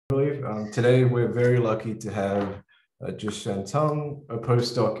Today, we're very lucky to have Zixuan Cang, a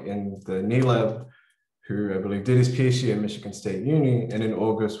postdoc in the Nie Lab, who I believe did his PhD at Michigan State Uni, and in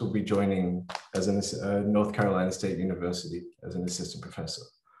August will be joining as North Carolina State University as an assistant professor.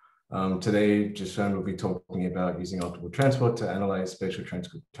 Today, Zixuan will be talking about using optical transport to analyze spatial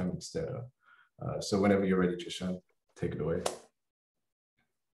transcriptomics data. So whenever you're ready, Zixuan, take it away.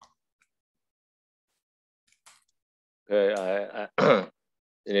 Okay,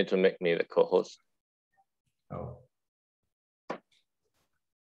 you need to make me the co-host. Oh.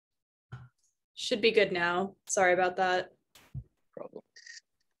 Should be good now. Sorry about that. Problem.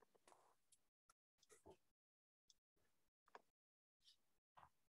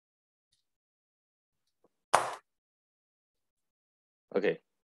 Okay.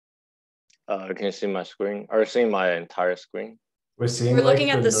 Can you see my screen? Are you seeing my entire screen? We're looking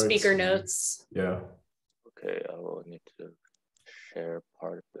at the speaker notes. Yeah. Okay, I will need to share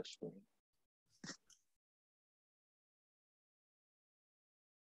part of the screen.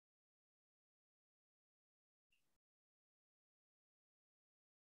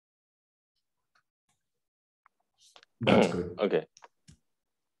 That's good. Okay.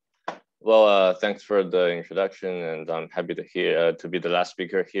 Well, thanks for the introduction, and I'm happy to be the last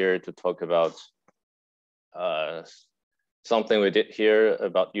speaker here to talk about something we did here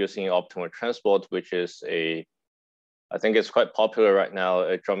about using optimal transport, which is I think it's quite popular right now,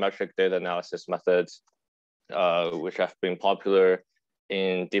 a geometric data analysis method, which have been popular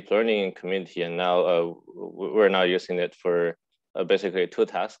in deep learning community, and now we're now using it for basically two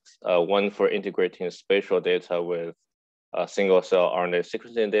tasks. One for integrating spatial data with single-cell RNA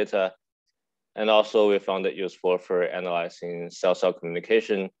sequencing data, and also we found it useful for analyzing cell-cell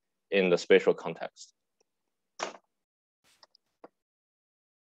communication in the spatial context.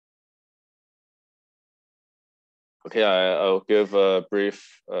 Okay, I'll give a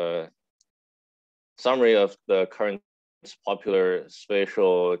brief summary of the current popular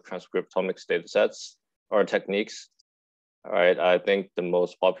spatial transcriptomics datasets or techniques. All right, I think the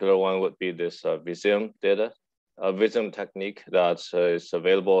most popular one would be this Visium data, a Visium technique that is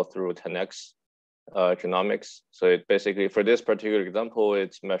available through 10x genomics. So it basically, for this particular example,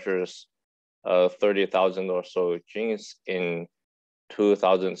 it measures 30,000 or so genes in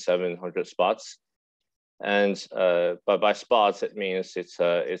 2,700 spots. And but by spots, it means it's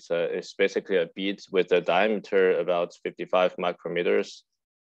basically a bead with a diameter about 55 micrometers,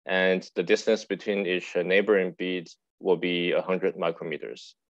 and the distance between each neighboring bead will be 100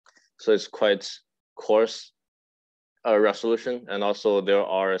 micrometers. So it's quite coarse resolution, and also there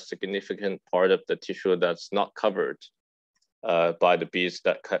are a significant part of the tissue that's not covered by the beads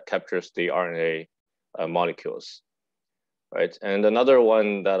that captures the RNA molecules. Right, and another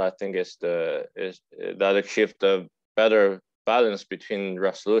one that I think that achieved the better balance between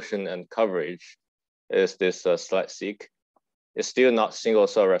resolution and coverage is this scRNA-seq. It's still not single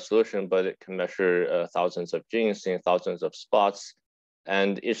cell resolution, but it can measure thousands of genes in thousands of spots,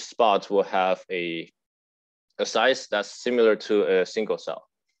 and each spot will have a size that's similar to a single cell.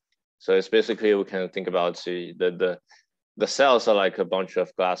 So it's basically, we can think about the cells are like a bunch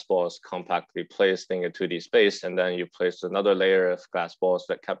of glass balls compactly placed in a 2D space, and then you place another layer of glass balls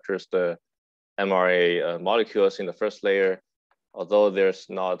that captures the mRNA molecules in the first layer. Although there's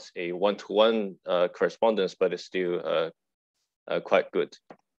not a one-to-one correspondence, but it's still quite good.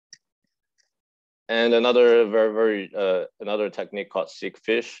 And another another technique called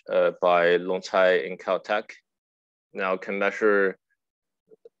seq-fish by Longcai in Caltech now can measure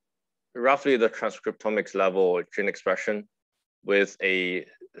roughly the transcriptomics level gene expression with a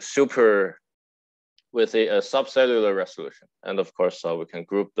subcellular resolution. And of course, we can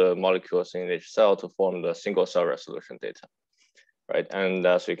group the molecules in each cell to form the single cell resolution data, right? And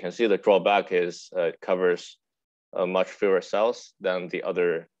as you can see, the drawback is it covers much fewer cells than the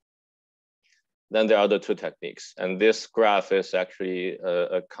other two techniques. And this graph is actually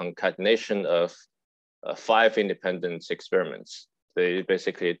a concatenation of 5 independent experiments. They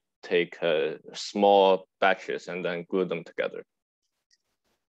basically take small batches and then glue them together.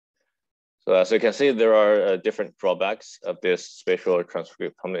 So as you can see, there are different drawbacks of this spatial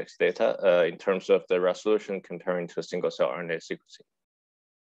transcriptomics data in terms of the resolution comparing to single cell RNA sequencing.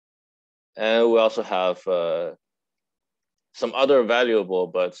 And we also have some other valuable,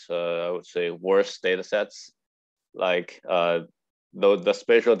 but I would say worse data sets, like the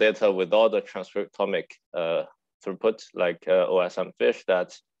spatial data with all the transcriptomic throughput, like OSM fish,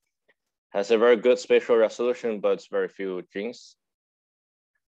 that has a very good spatial resolution, but very few genes.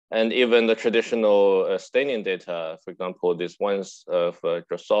 And even the traditional staining data, for example, these ones of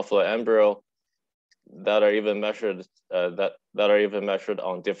Drosophila embryo, that are even measured that are even measured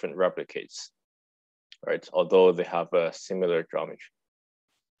on different replicates, right? Although they have a similar geometry.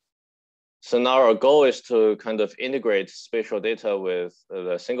 So now our goal is to kind of integrate spatial data with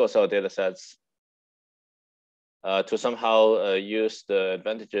the single cell data sets to somehow use the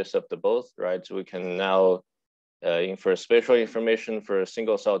advantages of the both, right? So we can now infer spatial information for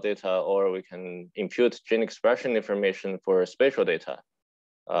single cell data, or we can impute gene expression information for spatial data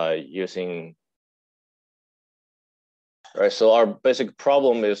using, right? So our basic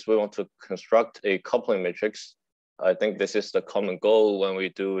problem is we want to construct a coupling matrix. I think this is the common goal when we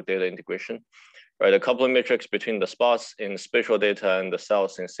do data integration, right? A coupling matrix between the spots in spatial data and the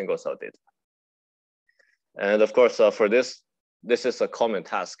cells in single cell data. And of course, for this is a common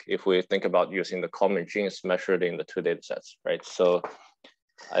task if we think about using the common genes measured in the two data sets, right? So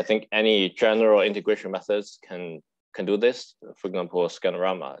I think any general integration methods can do this. For example,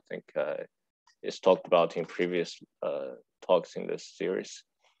 scRNA, I think is talked about in previous talks in this series.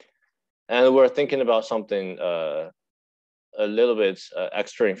 And we're thinking about something a little bit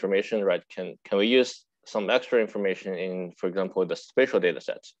extra information, right? Can we use some extra information in, for example, the spatial data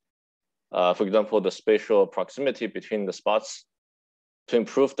sets? For example, the spatial proximity between the spots to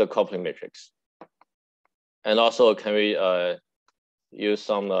improve the coupling matrix. And also, can we use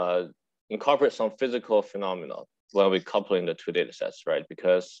some, incorporate some physical phenomena when we coupling the two data sets, right?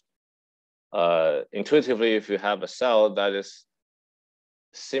 Because intuitively, if you have a cell that is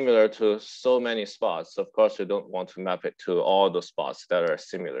similar to so many spots, of course, you don't want to map it to all the spots that are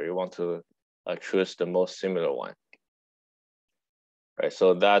similar. You want to choose the most similar one. Right,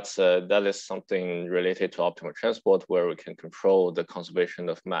 so that is something related to optimal transport, where we can control the conservation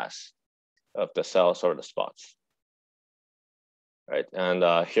of mass of the cells or the spots. Right, and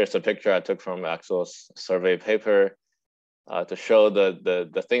here's a picture I took from Axel's survey paper to show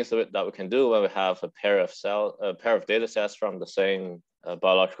the things that we can do when we have a pair of data sets from the same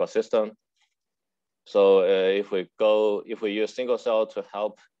biological system. So if we use single cell to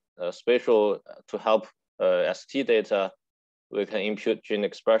help ST data, we can impute gene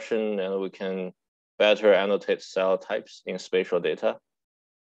expression, and we can better annotate cell types in spatial data.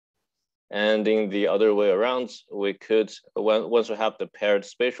 And in the other way around, we could, once we have the paired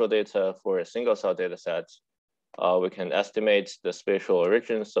spatial data for a single cell data set, we can estimate the spatial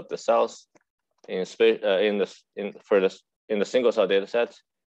origins of the cells in the single cell data set.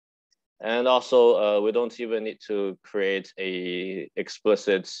 And also, we don't even need to create a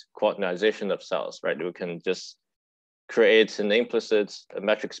explicit quantization of cells, right? We can just create an implicit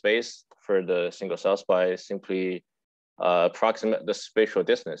metric space for the single cells by simply approximate the spatial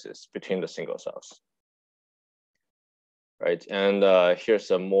distances between the single cells, right? And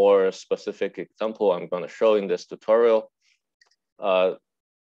here's a more specific example I'm going to show in this tutorial.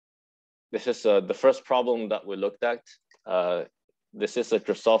 This is the first problem that we looked at. This is a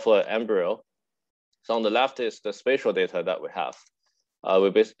Drosophila embryo. So on the left is the spatial data that we have.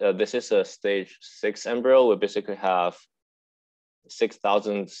 This is a stage 6 embryo. We basically have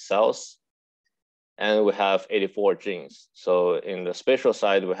 6,000 cells, and we have 84 genes. So in the spatial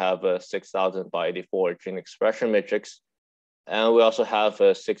side, we have a 6,000 by 84 gene expression matrix, and we also have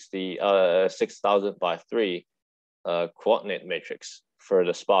a 6,000 by 3 coordinate matrix for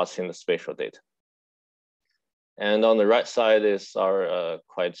the spots in the spatial data. And on the right side is our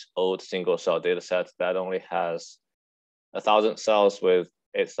quite old single cell data set that only has 1,000 cells with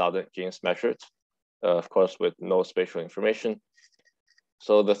 8,000 genes measured, of course, with no spatial information.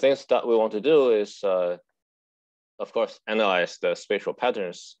 So the things that we want to do is, of course, analyze the spatial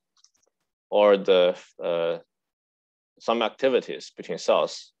patterns or some activities between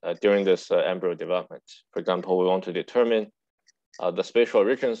cells during this embryo development. For example, we want to determine the spatial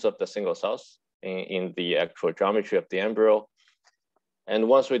origins of the single cells in the actual geometry of the embryo. And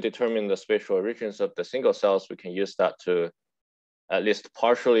once we determine the spatial origins of the single cells, we can use that to at least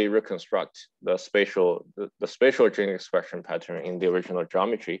partially reconstruct the spatial gene expression pattern in the original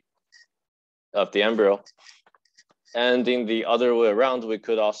geometry of the embryo. And in the other way around, we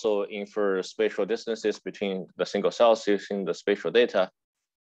could also infer spatial distances between the single cells using the spatial data.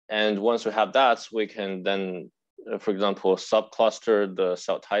 And once we have that, we can then, for example, subcluster the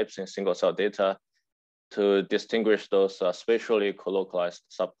cell types in single cell data to distinguish those spatially colocalized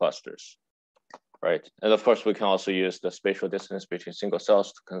subclusters, right? And of course, we can also use the spatial distance between single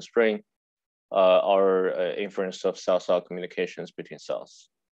cells to constrain our inference of cell-cell communications between cells.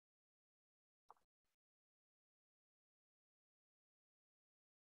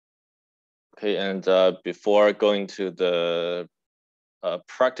 Okay, and before going to the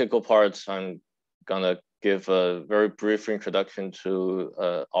practical parts, I'm gonna give a very brief introduction to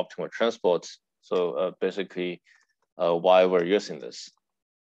optimal transport So basically, why we're using this.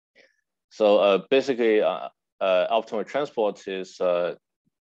 So basically, optimal transport is,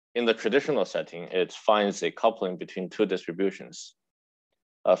 in the traditional setting, it finds a coupling between two distributions.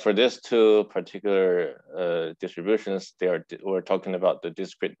 For these two particular distributions, we're talking about the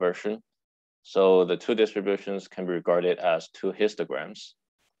discrete version. So the two distributions can be regarded as two histograms.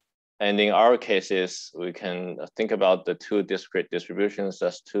 And in our cases, we can think about the two discrete distributions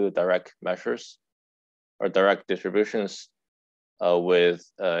as two direct measures or direct distributions with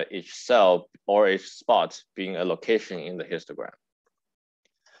each cell or each spot being a location in the histogram.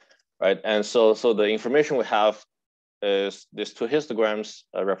 Right, and so the information we have is these two histograms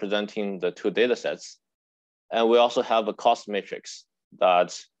representing the two data sets. And we also have a cost matrix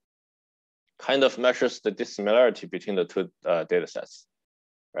that kind of measures the dissimilarity between the two data sets,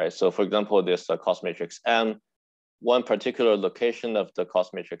 right? So for example, this cost matrix M, one particular location of the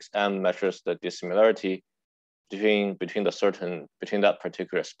cost matrix M measures the dissimilarity between that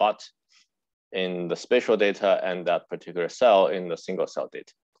particular spot in the spatial data and that particular cell in the single cell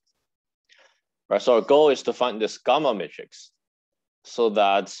data. Right, so our goal is to find this gamma matrix so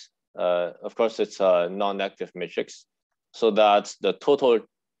that, of course, it's a non-negative matrix, so that the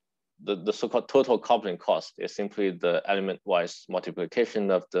so-called total coupling cost is simply the element-wise multiplication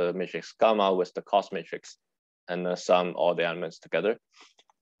of the matrix gamma with the cost matrix and then sum all the elements together.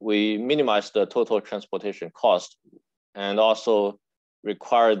 We minimize the total transportation cost and also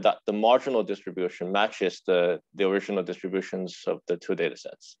require that the marginal distribution matches the original distributions of the two data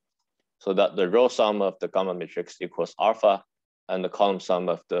sets, so that the row sum of the gamma matrix equals alpha and the column sum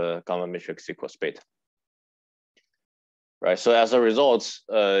of the gamma matrix equals beta. Right, so as a result,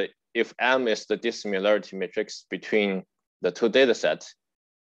 if M is the dissimilarity matrix between the two data sets,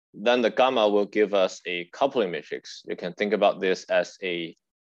 then the gamma will give us a coupling matrix. You can think about this as a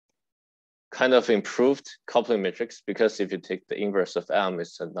kind of improved coupling matrix, because if you take the inverse of M,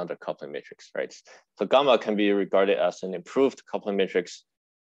 it's another coupling matrix, right? So gamma can be regarded as an improved coupling matrix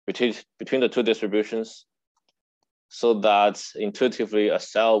between the two distributions, so that intuitively a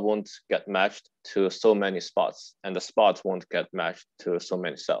cell won't get matched to so many spots and the spots won't get matched to so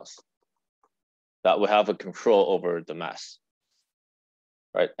many cells. That will have a control over the mass,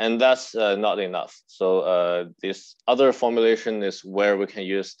 right? And that's not enough. So this other formulation is where we can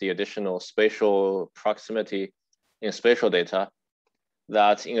use the additional spatial proximity in spatial data,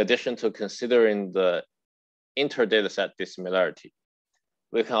 that in addition to considering the inter-dataset dissimilarity,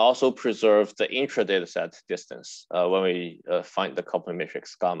 we can also preserve the intra-dataset distance when we find the coupling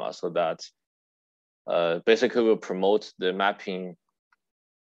matrix gamma, so that basically we'll promote the mapping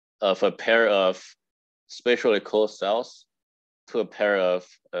of a pair of spatially close cells to a pair of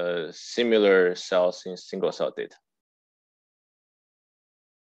similar cells in single cell data.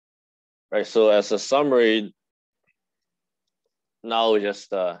 Right, so as a summary, now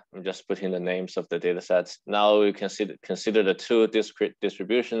I'm just putting the names of the data sets. Now we can consider the two discrete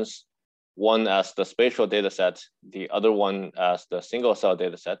distributions, one as the spatial data set, the other one as the single cell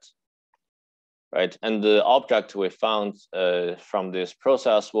data set, right? And the object we found from this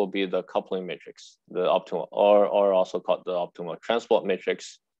process will be the coupling matrix, the optimal, or also called the optimal transport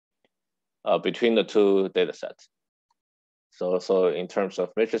matrix between the two data sets. So in terms of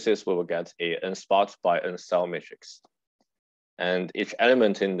matrices, we will get a n spot by n cell matrix. And each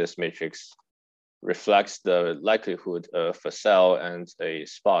element in this matrix reflects the likelihood of a cell and a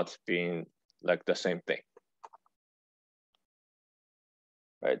spot being like the same thing.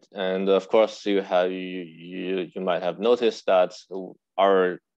 Right, and of course you might have noticed that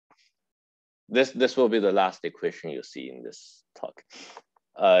this will be the last equation you see in this talk.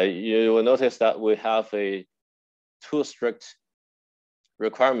 You will notice that we have a too strict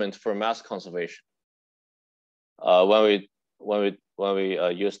requirement for mass conservation when we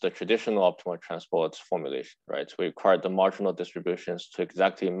use the traditional optimal transport formulation, right? We require the marginal distributions to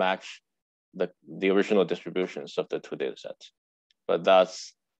exactly match the original distributions of the two data sets. But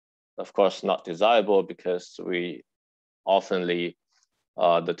that's, of course, not desirable, because we oftenly,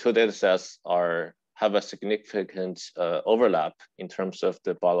 the two data sets have a significant overlap in terms of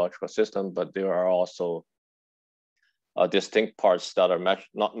the biological system, but there are also distinct parts that are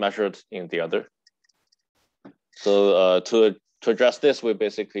not measured in the other. So to address this, we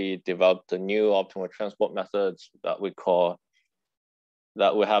basically developed a new optimal transport methods that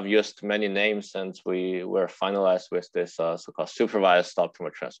we have used many names, and we were finalized with this so-called supervised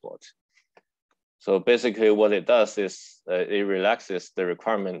optimal transport. So basically what it does is it relaxes the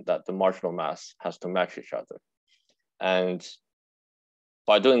requirement that the marginal mass has to match each other. And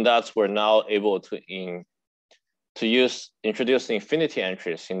by doing that, we're now able to, in introduce infinity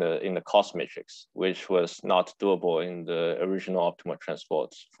entries in the cost matrix, which was not doable in the original optimal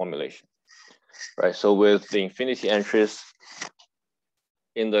transport formulation, right? So with the infinity entries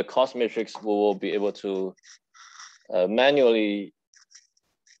in the cost matrix, we will be able to manually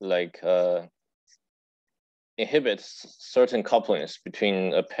inhibit certain couplings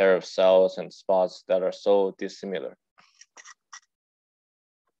between a pair of cells and spots that are so dissimilar.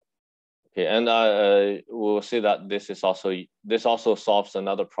 Okay, and we'll see that this also solves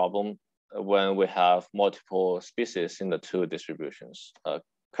another problem when we have multiple species in the two distributions.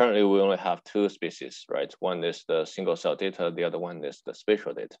 Currently, we only have two species, right? One is the single cell data, the other one is the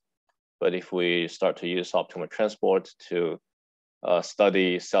spatial data. But if we start to use optimal transport to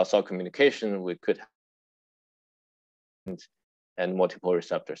study cell-cell communication, we could and multiple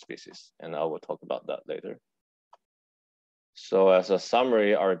receptor species, and I will talk about that later. So as a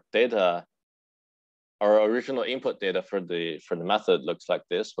summary, our original input data for the method looks like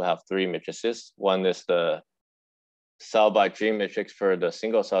this. We have three matrices. One is the cell by gene matrix for the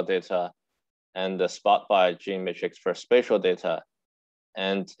single cell data, and the spot by gene matrix for spatial data,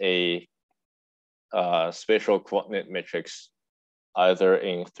 and a spatial coordinate matrix either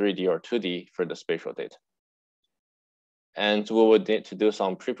in 3D or 2D for the spatial data. And we would need to do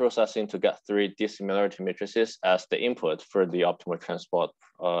some pre-processing to get three dissimilarity matrices as the input for the optimal transport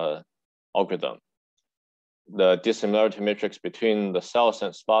algorithm. The dissimilarity matrix between the cells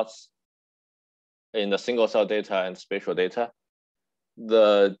and spots in the single cell data and spatial data,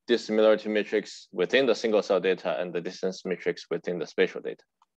 the dissimilarity matrix within the single cell data, and the distance matrix within the spatial data.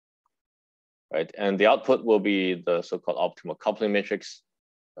 Right, and the output will be the so-called optimal coupling matrix,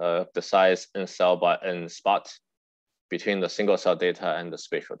 the size in cell by in spot between the single cell data and the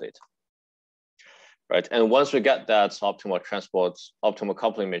spatial data. Right, and once we get that optimal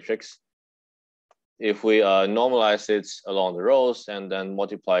coupling matrix, if we normalize it along the rows and then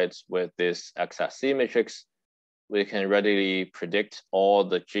multiply it with this XSC matrix, we can readily predict all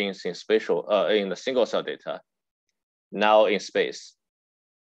the genes in the single cell data now in space.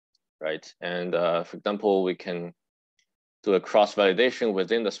 Right, and for example, we can do a cross-validation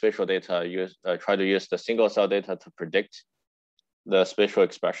within the spatial data, try to use the single cell data to predict the spatial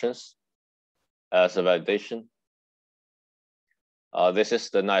expressions as a validation. This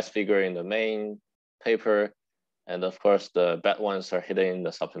is the nice figure in the main paper, and of course, the bad ones are hidden in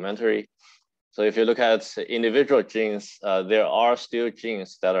the supplementary. So if you look at individual genes, there are still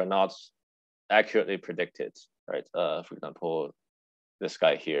genes that are not accurately predicted, right? For example, this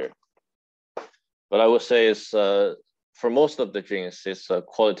guy here. But I would say is for most of the genes, it's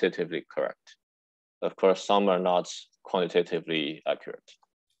qualitatively correct. Of course, some are not quantitatively accurate.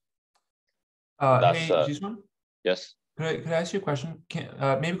 Hey, Zixuan? Yes. Could I ask you a question?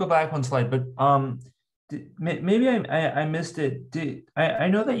 Maybe go back one slide, but maybe I missed it. I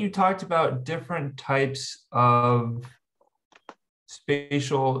know that you talked about different types of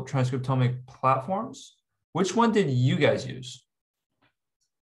spatial transcriptomic platforms. Which one did you guys use?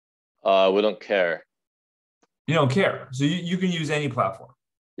 We don't care. You don't care, so you can use any platform.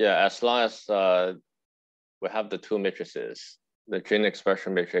 Yeah, as long as we have the two matrices, the gene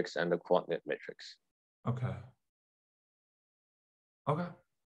expression matrix and the coordinate matrix. Okay. Okay.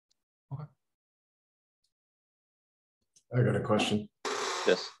 Okay. I got a question.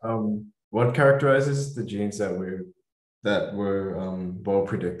 Yes. What characterizes the genes that were well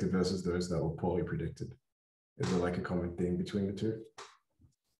predicted versus those that were poorly predicted? Is there like a common theme between the two?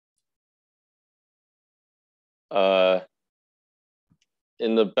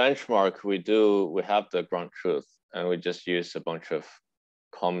 In the benchmark, we have the ground truth, and we just use a bunch of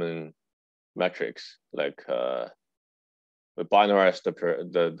common metrics, like we binarize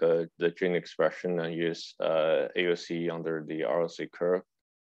the gene expression and use AUC under the ROC curve,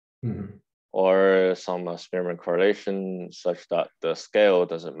 or some Spearman correlation such that the scale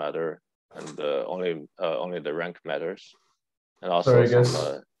doesn't matter and only the rank matters, and also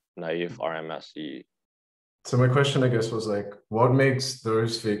some naive RMSE. So my question, I guess, was like, what makes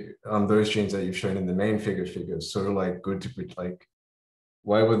those genes that you've shown in the main figures sort of like good to like?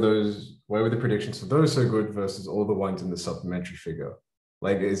 Why were the predictions for those so good versus all the ones in the supplementary figure?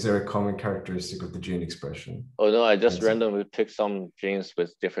 Like, is there a common characteristic of the gene expression? Oh no, I just randomly picked some genes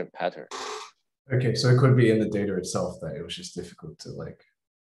with different patterns. Okay, so it could be in the data itself that it was just difficult to like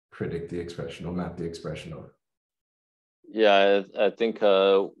predict the expression or map the expression of. Yeah, I think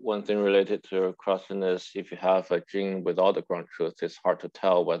one thing related to your question is if you have a gene without the ground truth, it's hard to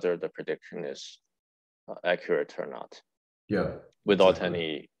tell whether the prediction is accurate or not. Yeah. Without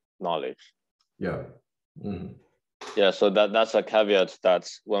any knowledge. Yeah. Yeah, so that's a caveat that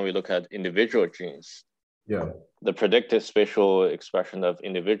when we look at individual genes, yeah, the predicted spatial expression of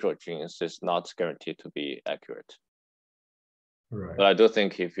individual genes is not guaranteed to be accurate. Right. But I do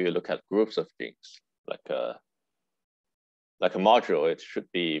think if you look at groups of genes, like a module, it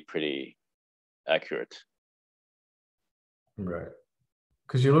should be pretty accurate. Right.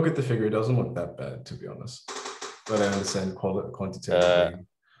 Because you look at the figure, it doesn't look that bad, to be honest. But I understand quantitatively.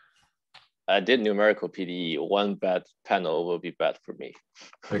 I did numerical PDE. One bad panel will be bad for me.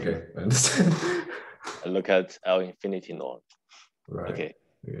 Okay, I understand. I look at L infinity norm. Right. Okay.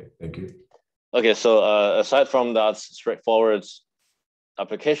 Okay, thank you. Okay, so aside from that straightforward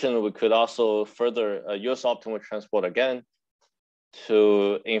application, we could also further use optimal transport again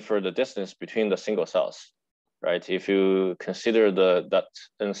to infer the distance between the single cells, right? If you consider that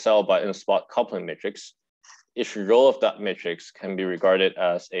in cell by in spot coupling matrix, each row of that matrix can be regarded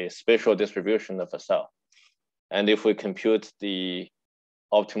as a spatial distribution of a cell. And if we compute the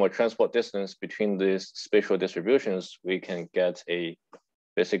optimal transport distance between these spatial distributions, we can get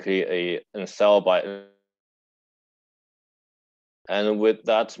basically a in cell by. And with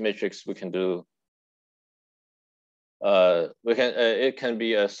that matrix, we can do it can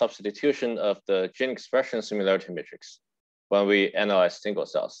be a substitution of the gene expression similarity matrix when we analyze single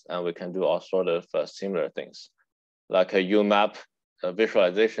cells, and we can do all sort of similar things, like a UMAP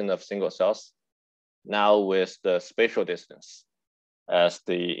visualization of single cells, now with the spatial distance as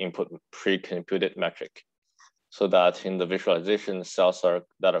the input pre-computed metric, so that in the visualization, cells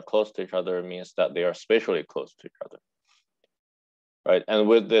that are close to each other means that they are spatially close to each other, right? And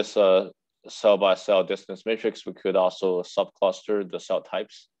with this cell by cell distance matrix, we could also subcluster the cell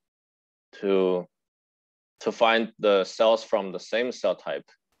types to find the cells from the same cell type,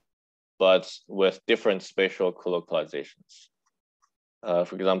 but with different spatial colocalizations.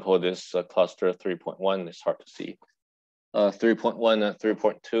 For example, this cluster 3.1 is hard to see. 3.1 and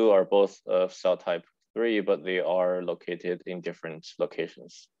 3.2 are both of cell type 3, but they are located in different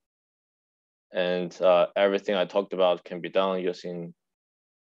locations. And everything I talked about can be done using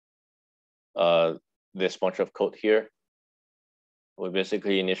this bunch of code here. We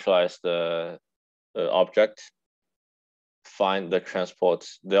basically initialize the object, find the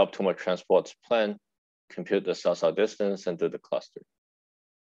optimal transport plan, compute the cell distance, and do the cluster.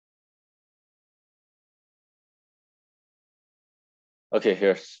 Okay,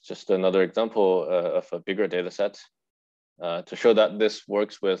 here's just another example of a bigger data set to show that this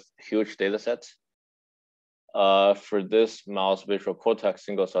works with huge data sets. For this mouse visual cortex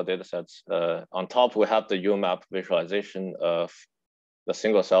single cell data sets, on top we have the UMAP visualization of the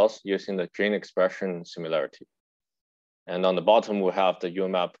single cells using the gene expression similarity. And on the bottom, we have the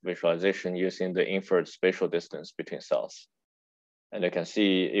UMAP visualization using the inferred spatial distance between cells. And you can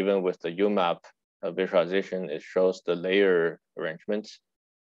see even with the UMAP visualization, it shows the layer arrangement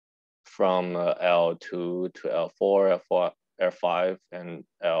from L2 to L4, L5, and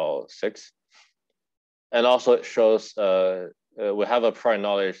L6. And also it shows we have a prior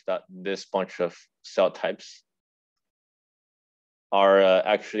knowledge that this bunch of cell types are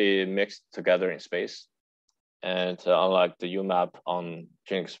actually mixed together in space. And unlike the UMAP on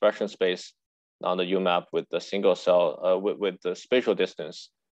gene expression space, now the UMAP with the single cell, with the spatial distance,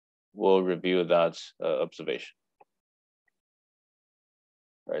 will review that observation.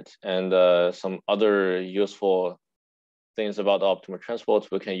 Right, and some other useful things about optimal transports,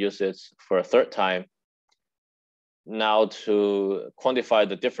 we can use it for a third time now to quantify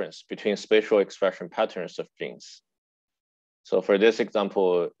the difference between spatial expression patterns of genes. So for this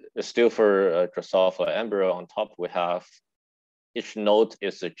example, still for Drosophila embryo, on top we have each node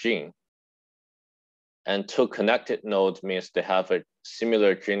is a gene. And two connected nodes means they have a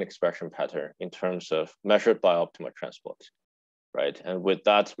similar gene expression pattern in terms of measured by optimal transport, right? And with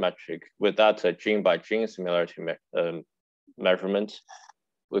that metric, with that gene by gene similarity measurement,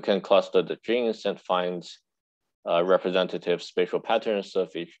 we can cluster the genes and find representative spatial patterns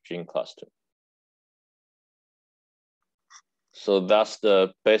of each gene cluster. So that's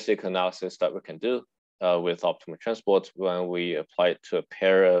the basic analysis that we can do with optimal transport when we apply it to a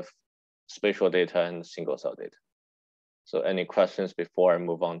pair of spatial data and single cell data. So any questions before I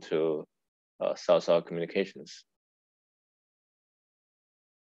move on to cell-cell communications?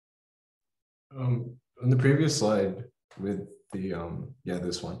 On the previous slide with the,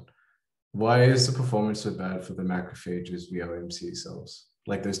 this one, why is the performance so bad for the macrophages VLMC cells?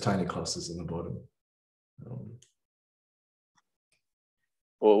 Like those tiny clusters in the bottom.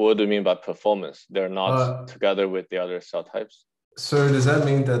 What do you mean by performance? They're not together with the other cell types? So does that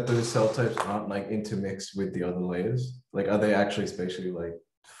mean that those cell types aren't like intermixed with the other layers? Like, are they actually spatially like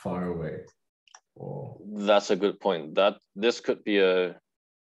far away? Or... That's a good point. That this could be a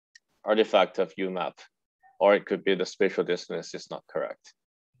artifact of UMAP or it could be the spatial distance is not correct.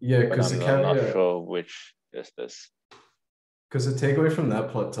 Yeah, But because I'm not sure which is this. Because the takeaway from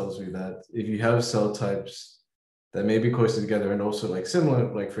that plot tells me that if you have cell types that may be closer together and also like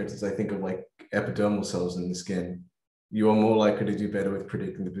similar, like for instance, I think of like epidermal cells in the skin, you are more likely to do better with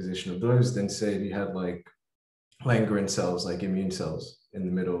predicting the position of those than say if you had like Langerhans cells, like immune cells in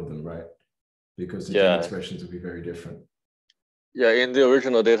the middle of them, right? Because the gene expressions would be very different. Yeah, in the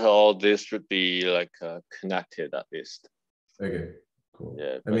original data, all this should be like connected at least. Okay, cool.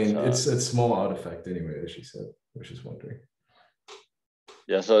 Yeah, I mean, it's a small artifact anyway, as she said. I was just wondering.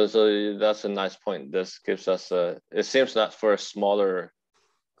 Yeah, so that's a nice point. This gives us it seems that for smaller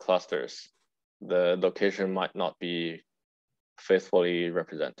clusters, the location might not be faithfully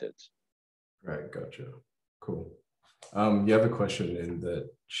represented. Right, gotcha. Cool. You have a question in the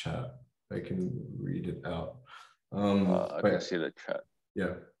chat. I can read it out. I can see the chat.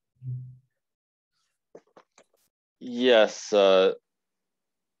 Yeah. Yes.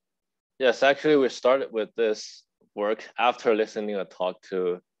 Yes, actually, we started with this work after listening a talk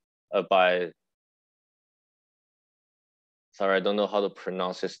to by, sorry, I don't know how to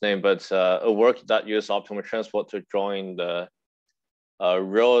pronounce his name, but a work that used optimal transport to join the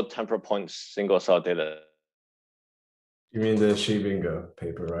real temporal point single cell data. You mean the Shibinga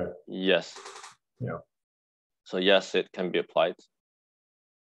paper, right? Yes. Yeah. So yes, it can be applied.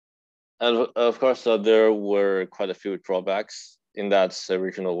 And of course, there were quite a few drawbacks in that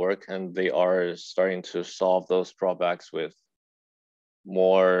original work, and they are starting to solve those drawbacks with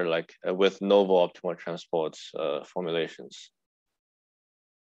more like with novel optimal transport formulations.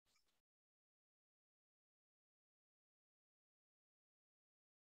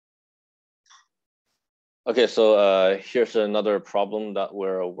 Okay, so here's another problem that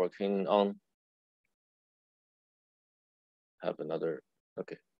we're working on. Have another,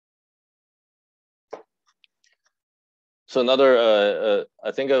 okay. So another,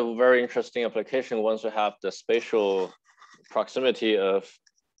 I think a very interesting application once we have the spatial proximity of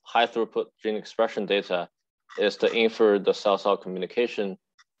high throughput gene expression data is to infer the cell-cell communication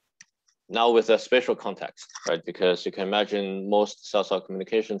now with a spatial context, right? Because you can imagine most cell-cell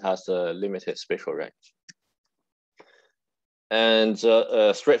communication has a limited spatial range. And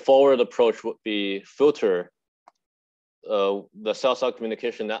a straightforward approach would be filter the cell-cell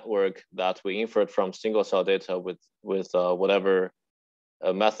communication network that we inferred from single cell data with whatever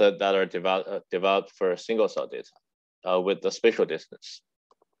method that are developed for single cell data with the spatial distance.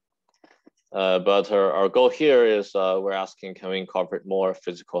 But our goal here is we're asking, can we incorporate more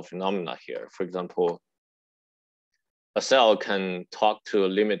physical phenomena here? For example, a cell can talk to a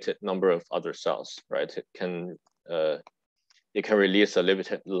limited number of other cells, right? It can release a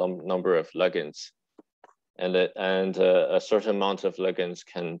limited number of ligands. And a certain amount of ligands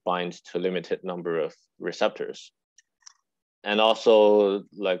can bind to a limited number of receptors. And also,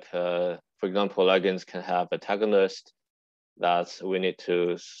 like, for example, ligands can have antagonists that we need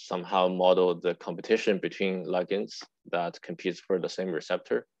to somehow model the competition between ligands that competes for the same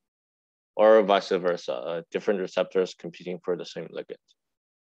receptor, or vice versa, different receptors competing for the same ligand.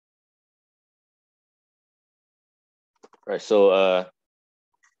 Right, so,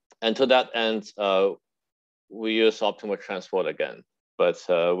 and to that end, we use optimal transport again, but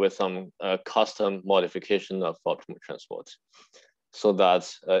with some custom modification of optimal transport, so that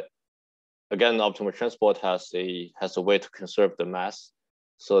again, optimal transport has a way to conserve the mass,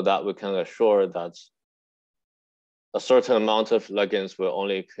 so that we can assure that a certain amount of ligands will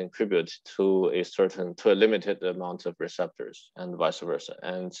only contribute to a limited amount of receptors, and vice versa.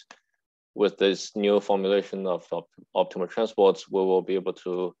 And with this new formulation of optimal transports, we will be able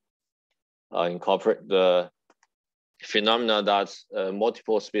to incorporate the phenomena that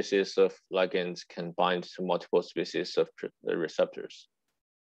multiple species of ligands can bind to multiple species of receptors.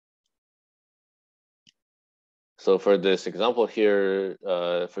 So for this example here,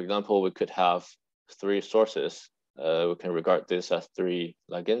 for example, we could have 3 sources. We can regard this as 3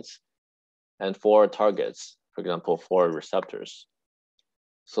 ligands and 4 targets, for example, 4 receptors.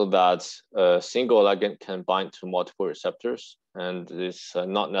 So that a single ligand can bind to multiple receptors, and it's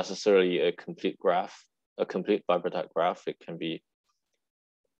not necessarily a complete graph, a complete bipartite graph. It can be,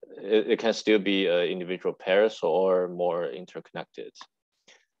 it can still be individual pairs or more interconnected.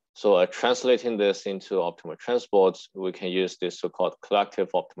 So translating this into optimal transport, we can use this so-called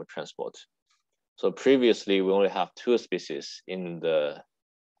collective optimal transport. So previously, we only have 2 species in the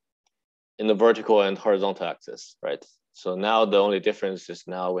vertical and horizontal axis, right? So now the only difference is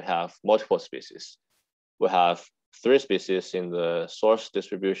now we have multiple species. We have 3 species in the source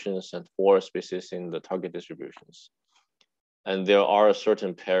distributions and 4 species in the target distributions. And there are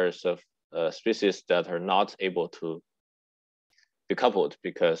certain pairs of species that are not able to be coupled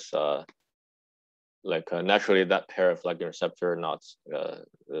because naturally that pair of ligand receptor are not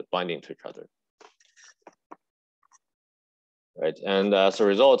binding to each other. Right, and as a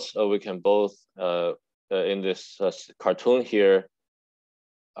result, we can both, in this cartoon here,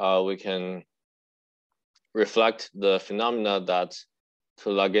 we can reflect the phenomena that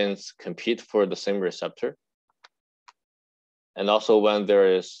two ligands compete for the same receptor. And also when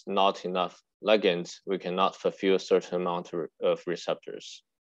there is not enough ligands, we cannot fulfill a certain amount of receptors.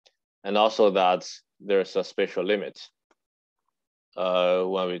 And also that there's a spatial limit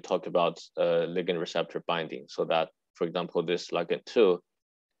when we talk about ligand receptor binding, so that, for example, this ligand 2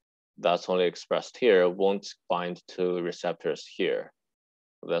 that's only expressed here won't bind to receptors here.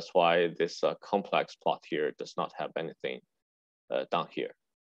 That's why this complex plot here does not have anything down here.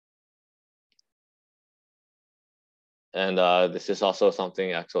 And this is also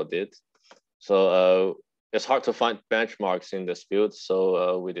something Axel did. So it's hard to find benchmarks in this field.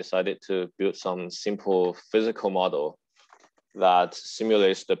 So we decided to build some simple physical model that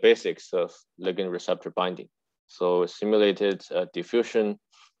simulates the basics of ligand receptor binding. So simulated diffusion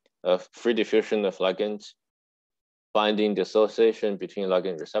of free diffusion of ligands, binding dissociation between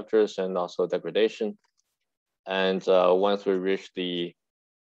ligand receptors, and also degradation. And once we reach the,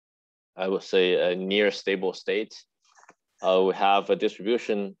 I would say, a near stable state, we have a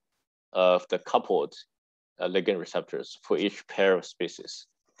distribution of the coupled ligand receptors for each pair of species,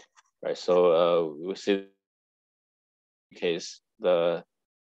 right? So we see the case, the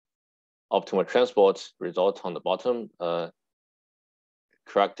optimal transport result on the bottom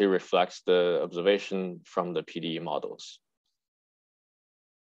correctly reflects the observation from the PDE models.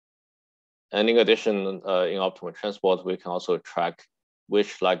 And in addition, in optimal transport, we can also track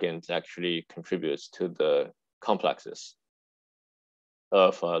which ligand actually contributes to the complexes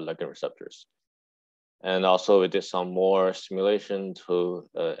of ligand receptors. And also we did some more simulation to,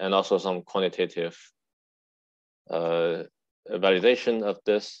 and also some quantitative validation of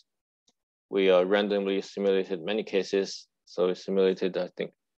this. We randomly simulated many cases. So we simulated, I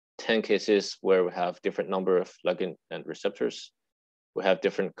think, 10 cases where we have different number of ligand and receptors. We have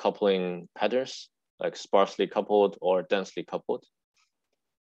different coupling patterns, like sparsely coupled or densely coupled.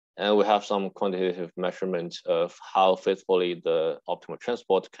 And we have some quantitative measurement of how faithfully the optimal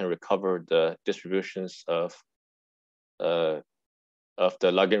transport can recover the distributions of the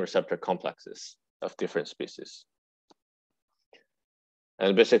ligand receptor complexes of different species.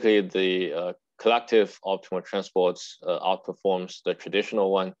 And basically the collective optimal transports outperforms the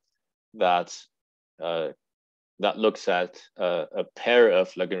traditional one that looks at a pair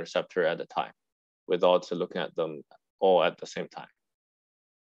of ligand receptor at a time without looking at them all at the same time.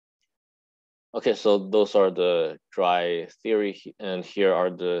 Okay, so those are the dry theory, and here are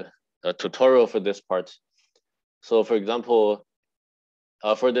the tutorial for this part. So for example,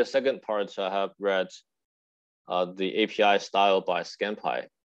 for the second part, I have read the API style by ScanPy.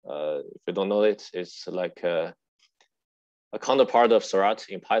 If you don't know it, it's like a counterpart of Seurat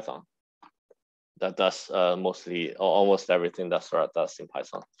in Python that does mostly or almost everything that Seurat does in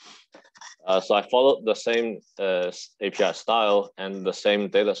Python. So I followed the same API style and the same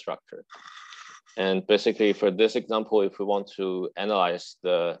data structure. And basically for this example, if we want to analyze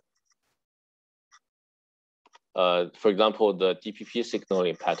the, for example, the DPP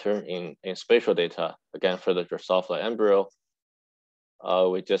signaling pattern in spatial data, again, for the Drosophila embryo,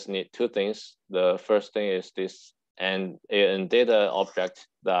 we just need two things. The first thing is this AN data object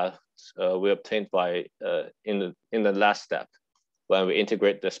that we obtained by in the last step when we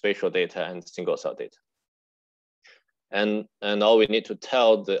integrate the spatial data and single cell data. And all we need to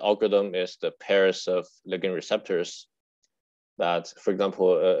tell the algorithm is the pairs of ligand receptors that, for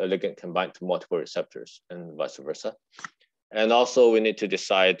example, a ligand can bind to multiple receptors and vice versa. And also we need to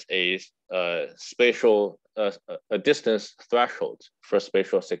decide a spatial, a distance threshold for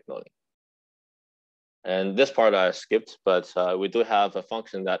spatial signaling. And this part I skipped, but we do have a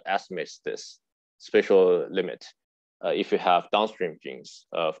function that estimates this spatial limit if you have downstream genes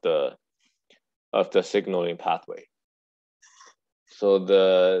of the signaling pathway. So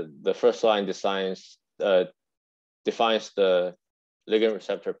the first line defines the ligand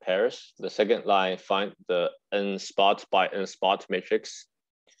receptor pairs. The second line find the n spot by n spot matrix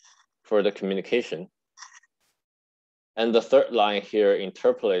for the communication. And the third line here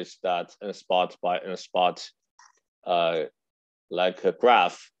interpolates that n spot by n spot like a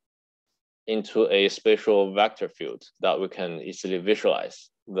graph into a spatial vector field that we can easily visualize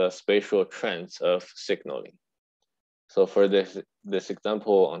the spatial trends of signaling. So for this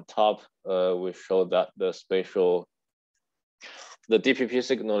example on top, we show that the the DPP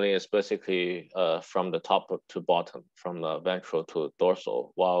signaling is basically from the top to bottom, from the ventral to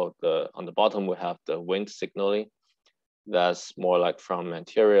dorsal, while on the bottom we have the wind signaling that's more like from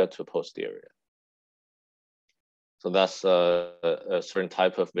anterior to posterior. So that's a certain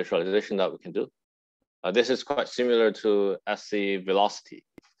type of visualization that we can do. This is quite similar to SC velocity.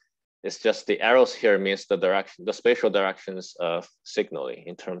 It's just the arrows here means the direction, the spatial directions of signaling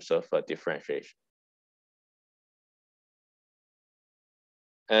in terms of differentiation.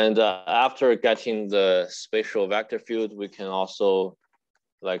 And after getting the spatial vector field, we can also,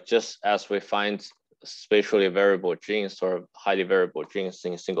 like just as we find spatially variable genes or highly variable genes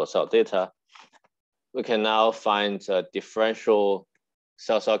in single cell data, we can now find differential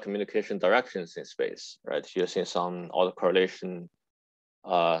cell-cell communication directions in space, right? Using some autocorrelation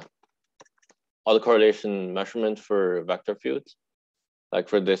measurement for vector fields. Like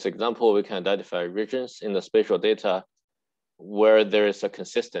for this example, we can identify regions in the spatial data where there is a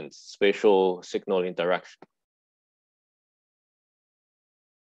consistent spatial signaling direction.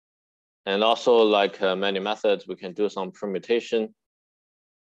 And also, like many methods, we can do some permutation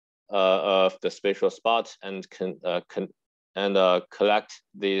of the spatial spot and collect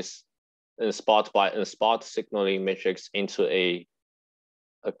these in spot signaling matrix into a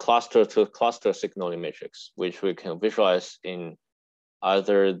cluster to cluster signaling matrix, which we can visualize in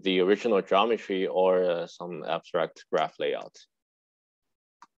either the original geometry or some abstract graph layout.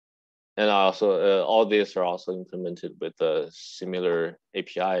 And also, all these are also implemented with a similar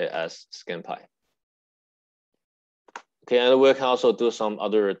API as GenPal. Okay, and we can also do some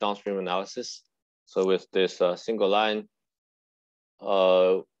other downstream analysis. So with this single line,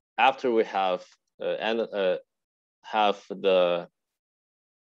 after we have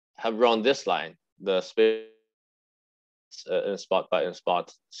run this line, the space in spot by in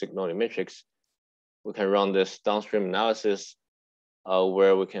spot signaling matrix, we can run this downstream analysis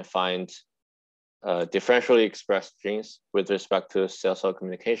where we can find differentially expressed genes with respect to cell-cell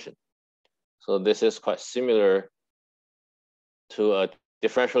communication. So this is quite similar to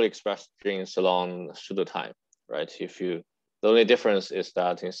differentially expressed genes along pseudotime, right? The only difference is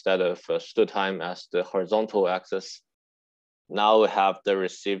that instead of pseudotime as the horizontal axis, now we have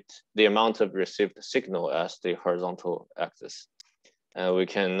the amount of received signal as the horizontal axis. And we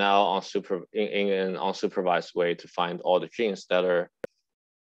can now in an unsupervised way to find all the genes that are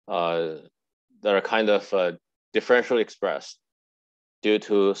kind of differentially expressed due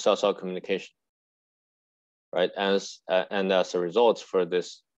to cell-cell communication, right? And as a result, for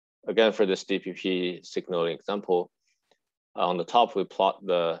this DPP signaling example, on the top we plot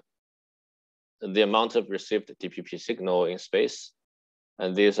the amount of received DPP signal in space,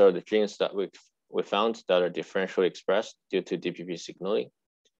 and these are the genes that we found that are differentially expressed due to DPP signaling,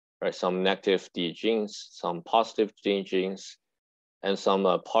 right? Some negative D genes, some positive D genes, and some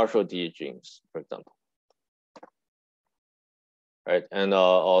partial D genes, for example, right? And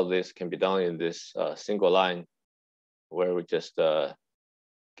all this can be done in this single line where we just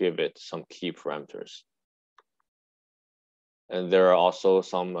give it some key parameters. And there are also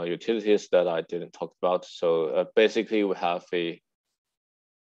some utilities that I didn't talk about. So basically we have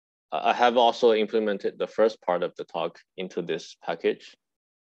I have also implemented the first part of the talk into this package,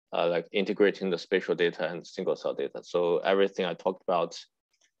 like integrating the spatial data and single cell data. So everything I talked about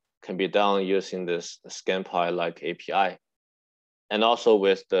can be done using this GenPal-like API, and also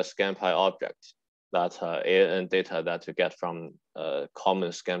with the GenPal object that ANN data that you get from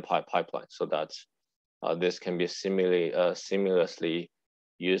common GenPal pipeline, so that this can be seamlessly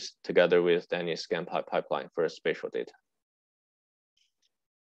used together with any GenPal pipeline for spatial data.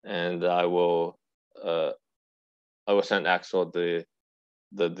 And I will send Axel the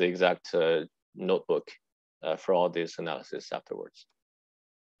exact notebook for all this analysis afterwards.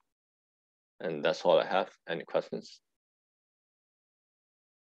 And that's all I have. Any questions?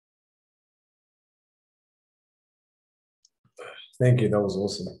 Thank you. That was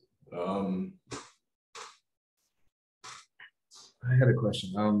awesome. I had a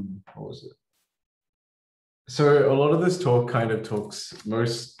question. What was it? So a lot of this talk kind of talks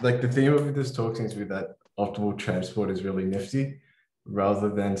the theme of this talk seems to be that optimal transport is really nifty, rather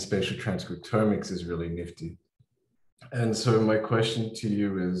than spatial transcriptomics is really nifty. And so my question to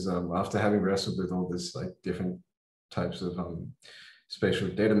you is, after having wrestled with all this like different types of spatial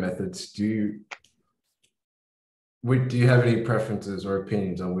data methods, do you have any preferences or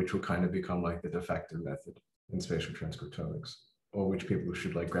opinions on which will kind of become like the de facto method in spatial transcriptomics, or which people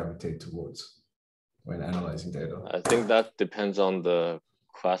should like gravitate towards when analyzing data? I think that depends on the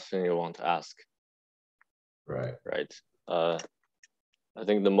question you want to ask. Right. Right. I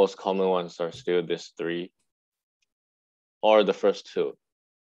think the most common ones are still these three. or the first two.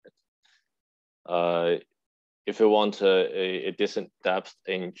 If you want a decent depth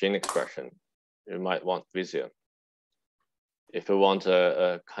in gene expression, you might want Visium. If you want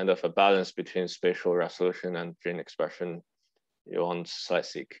a kind of a balance between spatial resolution and gene expression, you want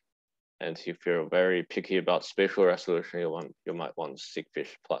scRNA-seq. And if you're very picky about spatial resolution, you might want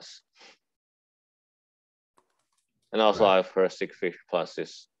SeqFish Plus. And also, I've heard SeqFish Plus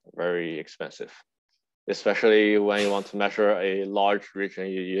is very expensive, especially when you want to measure a large region.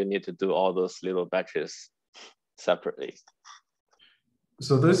 You need to do all those little batches separately.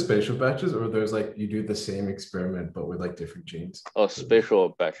 So those spatial batches, or there's like you do the same experiment but with like different genes? Oh, spatial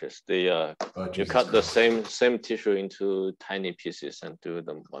batches. They oh, you cut the same tissue into tiny pieces and do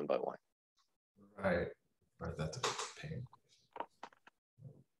them one by one. Right, that's a pain.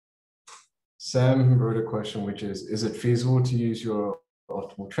 Sam wrote a question, which is it feasible to use your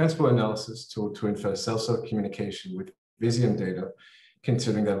optimal transport analysis tool to infer cell-cell communication with Visium data,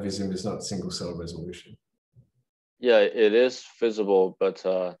 considering that Visium is not single-cell resolution? Yeah, it is feasible, but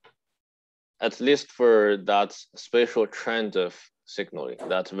at least for that spatial trend of signaling,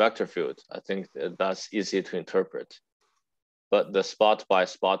 that vector field, I think that's easy to interpret. But the spot by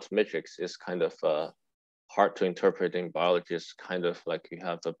spot matrix is kind of hard to interpret in biology. It's kind of like you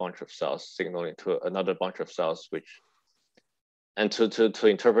have a bunch of cells signaling to another bunch of cells, and to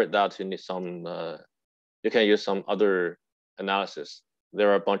interpret that, you need some, you can use some other analysis. There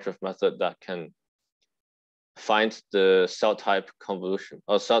are a bunch of methods that can find the cell type convolution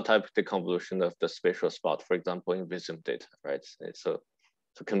or cell type deconvolution of the spatial spot, for example, in Visium data, right? So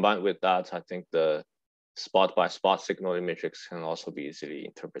to combine with that, I think the spot by spot signaling matrix can also be easily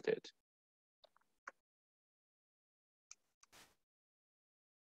interpreted.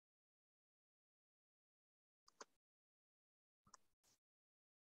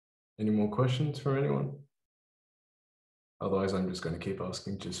 Any more questions from anyone? Otherwise, I'm just going to keep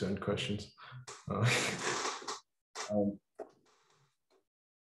asking Zixuan questions.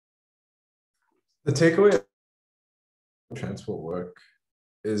 The takeaway of transport work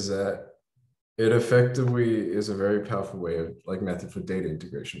is that it effectively is a very powerful way of like method for data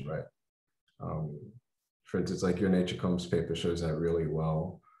integration, right? For instance, like your Nature Comms paper shows that really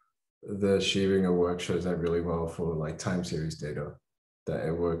well. The Sheavinger work shows that really well for like time series data, that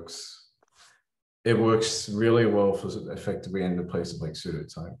it works really well for effectively in the place of like pseudo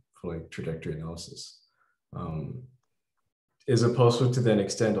time for like trajectory analysis. Is it possible to then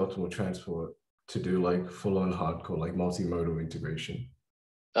extend optimal transport to do like full-on hardcore, like multimodal integration?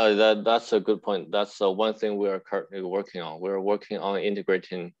 That's a good point. That's one thing we are currently working on. We're working on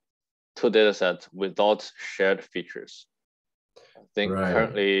integrating two data sets without shared features. I think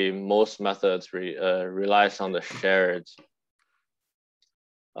currently most methods relies on the shared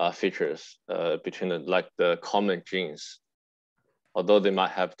features between the common genes, although they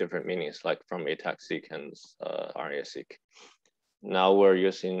might have different meanings, like from ATAC-seq and RNA-seq. Now we're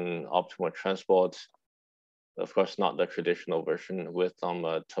using optimal transport, of course, not the traditional version, with some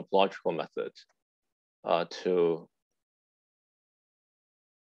topological method to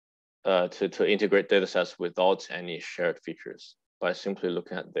integrate data sets without any shared features by simply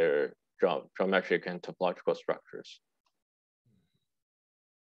looking at their geometric and topological structures.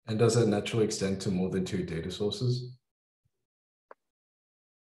 And does it naturally extend to more than two data sources?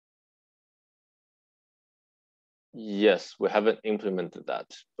 Yes, we haven't implemented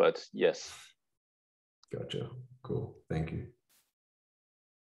that, but yes. Gotcha. Cool. Thank you.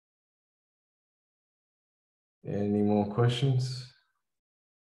 Any more questions?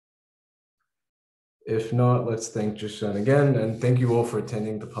 If not, let's thank Zixuan again, and thank you all for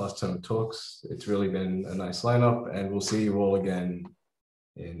attending the past term of talks. It's really been a nice lineup, and we'll see you all again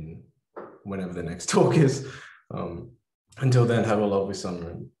in whenever the next talk is. Until then, have a lovely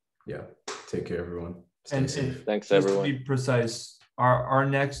summer, and yeah, take care, everyone. Stay safe. Thanks, everyone. To be precise, our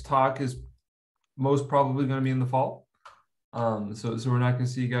next talk is most probably going to be in the fall. So we're not going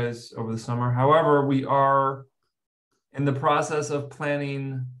to see you guys over the summer. However, we are in the process of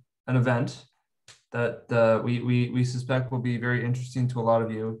planning an event that we suspect will be very interesting to a lot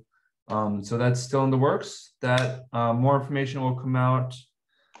of you. So that's still in the works. That more information will come out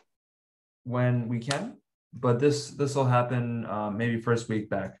when we can, but this will happen maybe first week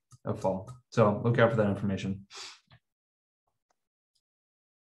back of fall. So look out for that information.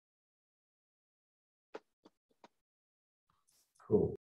 Cool.